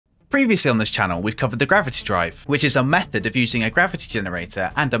Previously on this channel, we've covered the gravity drive, which is a method of using a gravity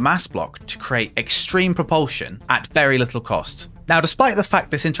generator and a mass block to create extreme propulsion at very little cost. Now, despite the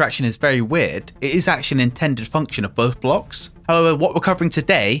fact this interaction is very weird, it is actually an intended function of both blocks. However, what we're covering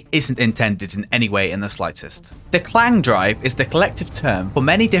today isn't intended in any way in the slightest. The Clang Drive is the collective term for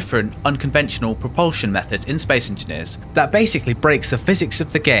many different unconventional propulsion methods in Space Engineers that basically breaks the physics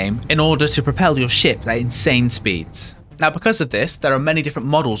of the game in order to propel your ship at insane speeds. Now, because of this, there are many different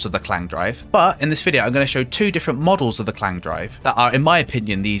models of the Clang Drive, but in this video I'm going to show two different models of the Clang Drive that are, in my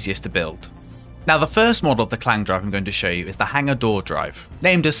opinion, the easiest to build. Now, the first model of the Clang Drive I'm going to show you is the Hangar door drive,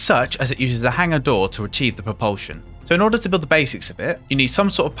 named as such as it uses a hangar door to achieve the propulsion. So in order to build the basics of it, you need some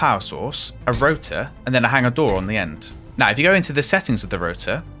sort of power source, a rotor, and then a hangar door on the end. Now, if you go into the settings of the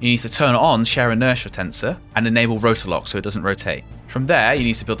rotor, you need to turn on share inertia tensor and enable rotor lock so it doesn't rotate. From there, you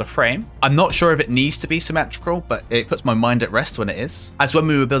need to build a frame. I'm not sure if it needs to be symmetrical, but it puts my mind at rest when it is. As when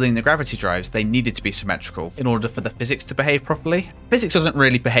we were building the gravity drives, they needed to be symmetrical in order for the physics to behave properly. Physics doesn't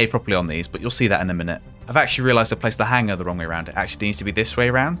really behave properly on these, but you'll see that in a minute. I've actually realized I placed the hangar the wrong way around. It actually needs to be this way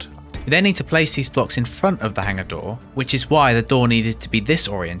around. You then need to place these blocks in front of the hangar door, which is why the door needed to be this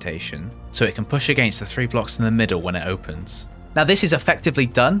orientation, so it can push against the 3 blocks in the middle when it opens. Now, this is effectively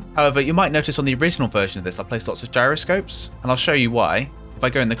done. However, you might notice on the original version of this, I placed lots of gyroscopes, and I'll show you why. If I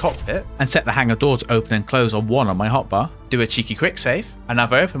go in the cockpit and set the hangar door to open and close on 1 on my hotbar, do a cheeky quick save, and now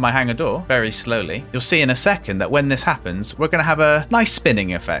if I open my hangar door very slowly, you'll see in a second that when this happens, we're going to have a nice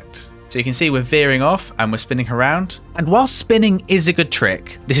spinning effect. So you can see we're veering off and we're spinning around. And while spinning is a good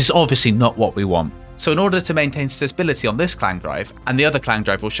trick, this is obviously not what we want. So in order to maintain stability on this Clang Drive, and the other Clang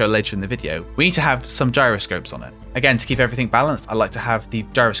Drive we'll show later in the video, we need to have some gyroscopes on it. Again, to keep everything balanced, I like to have the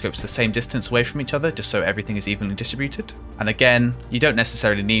gyroscopes the same distance away from each other, just so everything is evenly distributed. And again, you don't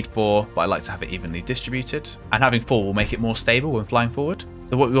necessarily need 4, but I like to have it evenly distributed. And having 4 will make it more stable when flying forward.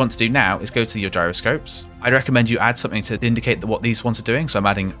 So what we want to do now is go to your gyroscopes. I'd recommend you add something to indicate what these ones are doing. So I'm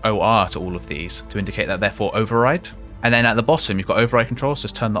adding OR to all of these to indicate that they're for override. And then at the bottom, you've got override controls,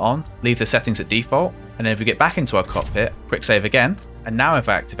 just turn that on, leave the settings at default. And then if we get back into our cockpit, quick save again. And now if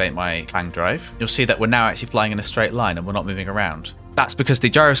I activate my Clang Drive, you'll see that we're now actually flying in a straight line and we're not moving around. That's because the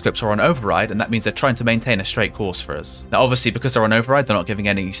gyroscopes are on override, and that means they're trying to maintain a straight course for us. Now, obviously, because they're on override, they're not giving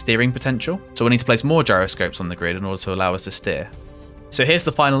any steering potential. So we need to place more gyroscopes on the grid in order to allow us to steer. So here's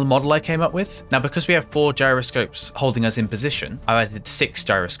the final model I came up with. Now, because we have 4 gyroscopes holding us in position, I've added 6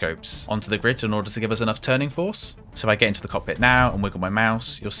 gyroscopes onto the grid in order to give us enough turning force. So if I get into the cockpit now and wiggle my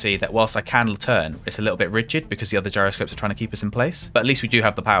mouse, you'll see that whilst I can turn, it's a little bit rigid because the other gyroscopes are trying to keep us in place, but at least we do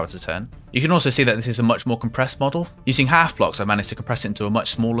have the power to turn. You can also see that this is a much more compressed model. Using half blocks, I managed to compress it into a much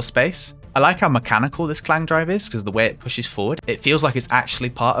smaller space. I like how mechanical this Clang Drive is because the way it pushes forward, it feels like it's actually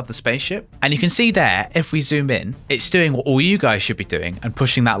part of the spaceship. And you can see there, if we zoom in, it's doing what all you guys should be doing and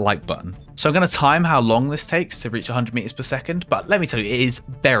pushing that like button. So I'm going to time how long this takes to reach 100 meters per second, but let me tell you, it is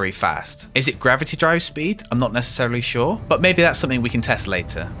very fast. Is it gravity drive speed? I'm not necessarily sure, but maybe that's something we can test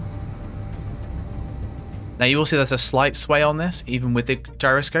later. Now you will see there's a slight sway on this, even with the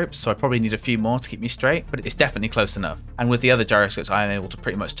gyroscopes, so I probably need a few more to keep me straight, but it's definitely close enough. And with the other gyroscopes, I am able to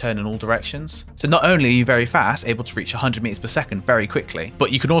pretty much turn in all directions. So not only are you very fast, able to reach 100 meters per second very quickly,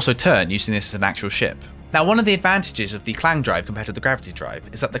 but you can also turn using this as an actual ship. Now, one of the advantages of the Clang Drive compared to the gravity drive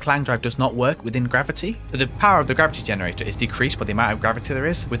is that the Clang Drive does not work within gravity. So the power of the gravity generator is decreased by the amount of gravity there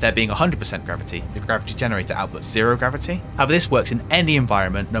is. With there being 100% gravity, the gravity generator outputs 0 gravity. However, this works in any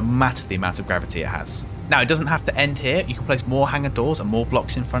environment, no matter the amount of gravity it has. Now, it doesn't have to end here. You can place more hangar doors and more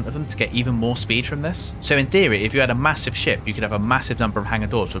blocks in front of them to get even more speed from this. So in theory, if you had a massive ship, you could have a massive number of hangar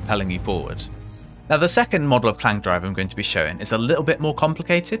doors propelling you forward. Now, the second model of Clang Drive I'm going to be showing is a little bit more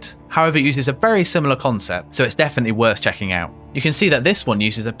complicated. However, it uses a very similar concept, so it's definitely worth checking out. You can see that this one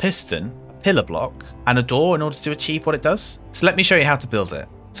uses a piston, a pillar block, and a door in order to achieve what it does. So let me show you how to build it.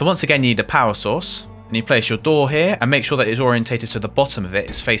 So once again, you need a power source, and you place your door here and make sure that it's orientated so the bottom of it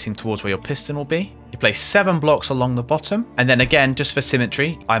is facing towards where your piston will be. You place 7 blocks along the bottom, and then again, just for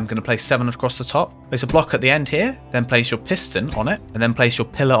symmetry, I'm going to place 7 across the top. Place a block at the end here, then place your piston on it, and then place your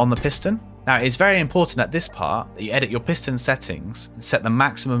pillar on the piston. Now, it's very important at this part that you edit your piston settings and set the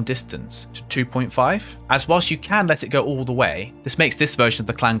maximum distance to 2.5, as whilst you can let it go all the way, this makes this version of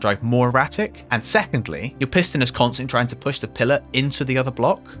the Clang Drive more erratic. And secondly, your piston is constantly trying to push the pillar into the other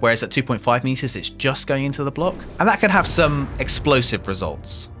block, whereas at 2.5 meters, it's just going into the block. And that can have some explosive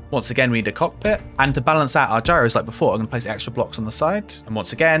results. Once again, we need a cockpit, and to balance out our gyros like before, I'm going to place extra blocks on the side. And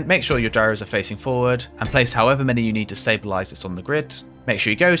once again, make sure your gyros are facing forward and place however many you need to stabilize this on the grid. Make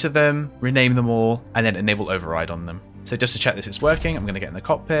sure you go to them, rename them all, and then enable override on them. So just to check this is working, I'm going to get in the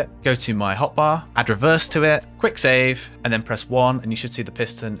cockpit, go to my hotbar, add reverse to it, quick save, and then press 1, and you should see the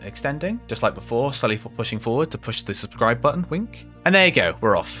piston extending, just like before, slowly pushing forward to push the subscribe button, wink. And there you go,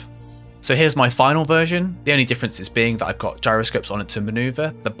 we're off. So here's my final version. The only difference is being that I've got gyroscopes on it to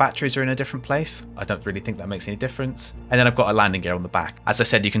maneuver. The batteries are in a different place. I don't really think that makes any difference. And then I've got a landing gear on the back. As I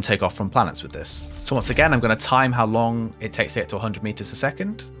said, you can take off from planets with this. So once again, I'm going to time how long it takes to get to 100 meters a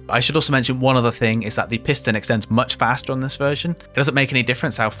second. I should also mention one other thing is that the piston extends much faster on this version. It doesn't make any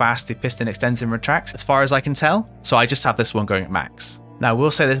difference how fast the piston extends and retracts, as far as I can tell. So I just have this one going at max. Now, I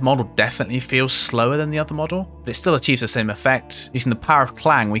will say this model definitely feels slower than the other model, but it still achieves the same effect. Using the power of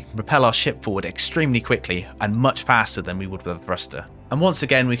Clang, we can propel our ship forward extremely quickly and much faster than we would with a thruster. And once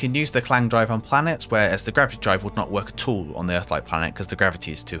again, we can use the Clang Drive on planets, whereas the gravity drive would not work at all on the Earth-like planet because the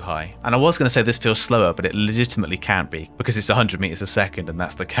gravity is too high. And I was going to say this feels slower, but it legitimately can't be because it's 100 meters a second and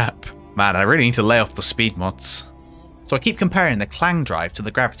that's the cap. Man, I really need to lay off the speed mods. So I keep comparing the Clang Drive to the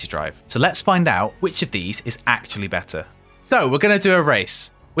gravity drive. So let's find out which of these is actually better. So we're going to do a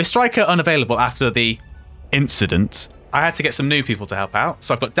race. With Striker unavailable after the incident, I had to get some new people to help out.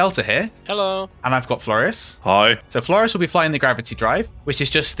 So I've got Delta here. Hello. And I've got Florius. Hi. So Florius will be flying the gravity drive, which is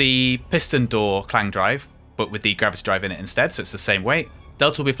just the piston door Clang Drive, but with the gravity drive in it instead, so it's the same weight.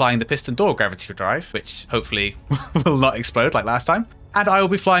 Delta will be flying the piston door gravity drive, which hopefully will not explode like last time. And I will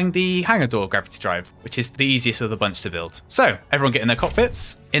be flying the hangar door gravity drive, which is the easiest of the bunch to build. So everyone get in their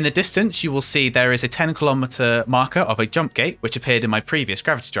cockpits. In the distance, you will see there is a 10-kilometer marker of a jump gate, which appeared in my previous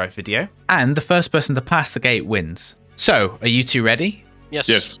gravity drive video. And the first person to pass the gate wins. So are you two ready? Yes.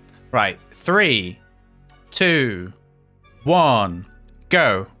 Yes. Right. 3, 2, 1,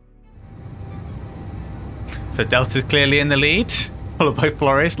 go. So Delta's clearly in the lead, followed by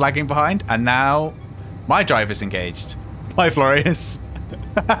Florius lagging behind. And now my drive is engaged. Bye, Florius.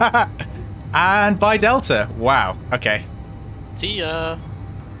 And bye, Delta. Wow. Okay. See ya.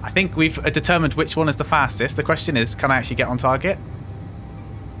 I think we've determined which one is the fastest. The question is, can I actually get on target?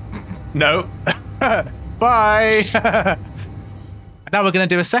 No. Bye. Now we're going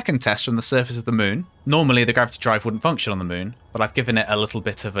to do a second test from the surface of the moon. Normally, the gravity drive wouldn't function on the moon, but I've given it a little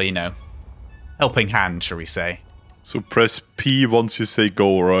bit of a, you know, helping hand, shall we say. So press P once you say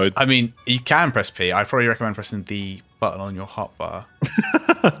go, right? I mean, you can press P. I'd probably recommend pressing the button on your hotbar.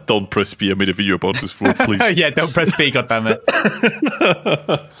 Don't press P. I made a video about this floor, please. Yeah, don't press P, goddammit.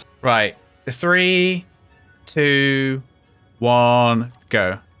 Right. 3, 2, 1,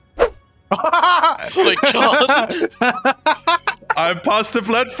 go. Oh my god. I'm past the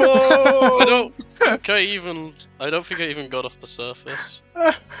platform. I don't think I even got off the surface.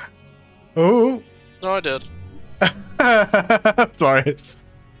 Oh. No, I did. Florius.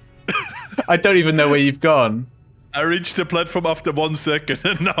 I don't even know where you've gone. I reached the platform after 1 second,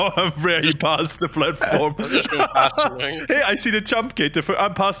 and now I'm very past the platform. I'm just going battering. Hey, I see the jump gate.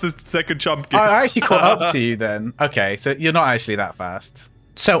 I'm past the second jump gate. I actually caught up to you then. Okay, so you're not actually that fast.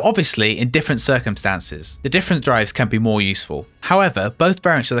 So obviously, in different circumstances, the different drives can be more useful. However, both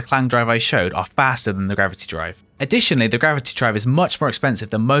variants of the Clang Drive I showed are faster than the gravity drive. Additionally, the gravity drive is much more expensive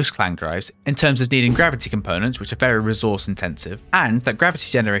than most Clang drives in terms of needing gravity components, which are very resource intensive, and that gravity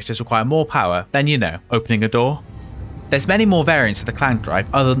generators require more power than, you know, opening a door. There's many more variants of the Clang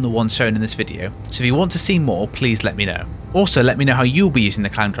Drive other than the ones shown in this video, so if you want to see more, please let me know. Also, let me know how you'll be using the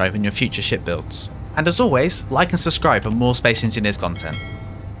Clang Drive in your future ship builds. And as always, like and subscribe for more Space Engineers content.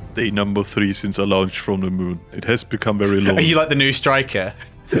 Day number 3 since I launched from the moon. It has become very long. Are you like the new Striker?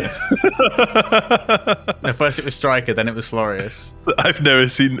 No, first it was Striker, then it was Florius. I've never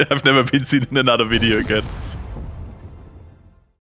been seen in another video again.